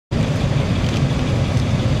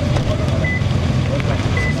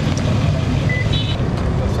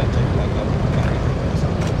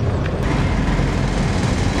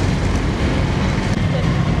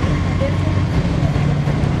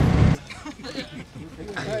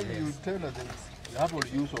you tell us that you have all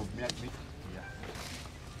use of meat. Yeah.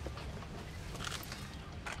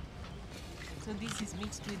 So this is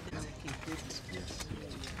mixed with the Yes.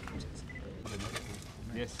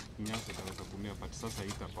 Yes, nyasi utaweza kumia, but sasa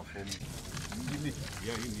ita perform.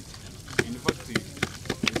 Yeah, hii meat. In fact,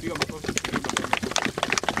 ikiwa makosa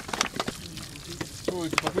so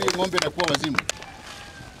ikipatia ng'ombe inakuwa wazimu.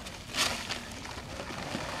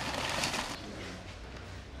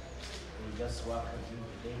 We just work during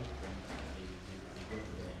the day, then they go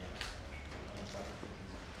to the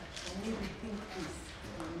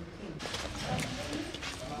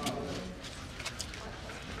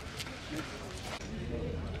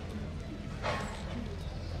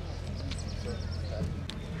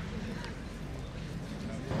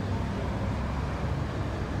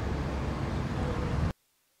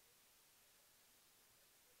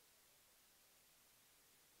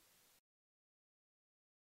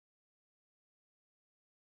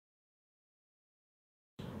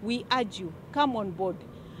we urge you, come on board.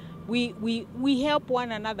 We help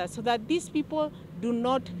one another so that these people do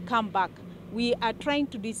not come back. We are trying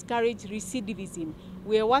to discourage recidivism.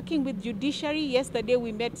 We are working with Judiciary. Yesterday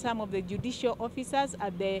we met some of the judicial officers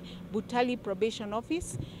at the Butali probation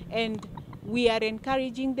office, and we are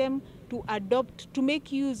encouraging them to adopt, to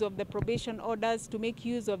make use of the probation orders, to make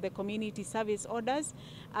use of the community service orders,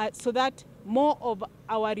 so that more of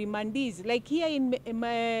our remandees, like here in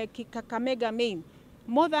Kakamega Main,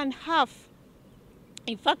 more than half,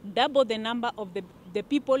 in fact double the number of the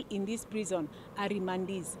people in this prison are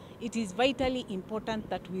remandees. It is vitally important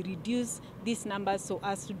that we reduce these numbers so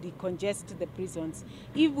as to decongest the prisons.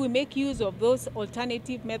 If we make use of those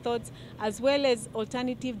alternative methods as well as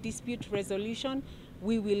alternative dispute resolution,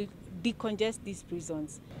 we will decongest these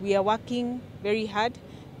prisons. We are working very hard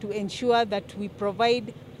to ensure that we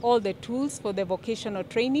provide all the tools for the vocational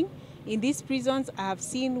training. In these prisons, I have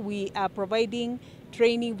seen we are providing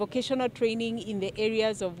training, vocational training in the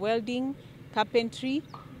areas of welding, carpentry,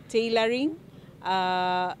 tailoring,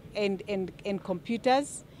 and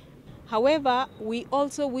computers. However, we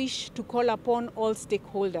also wish to call upon all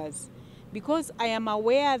stakeholders, because I am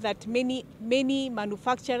aware that many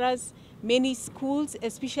manufacturers, many schools,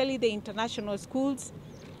 especially the international schools,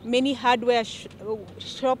 many hardware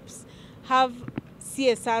shops have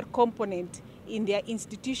CSR component in their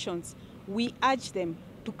institutions. We urge them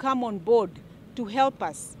to come on board to help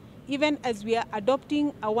us, even as we are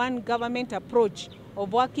adopting a one government approach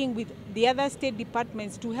of working with the other state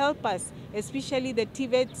departments to help us, especially the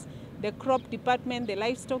TVETs, the crop department, the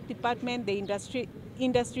livestock department, the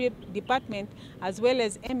industry department, as well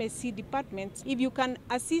as MSC departments. If you can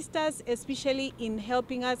assist us, especially in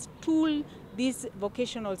helping us tool these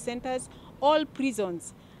vocational centers, all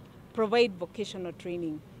prisons provide vocational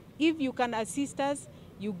training. If you can assist us,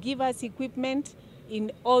 you give us equipment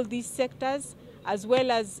in all these sectors, as well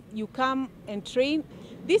as you come and train.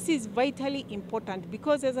 This is vitally important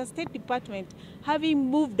because as a State Department, having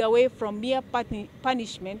moved away from mere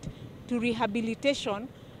punishment to rehabilitation,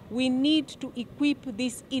 we need to equip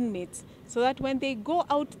these inmates so that when they go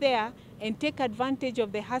out there and take advantage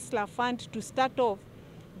of the Hustler Fund to start off,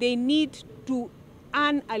 they need to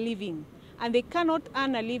earn a living. And they cannot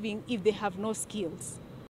earn a living if they have no skills.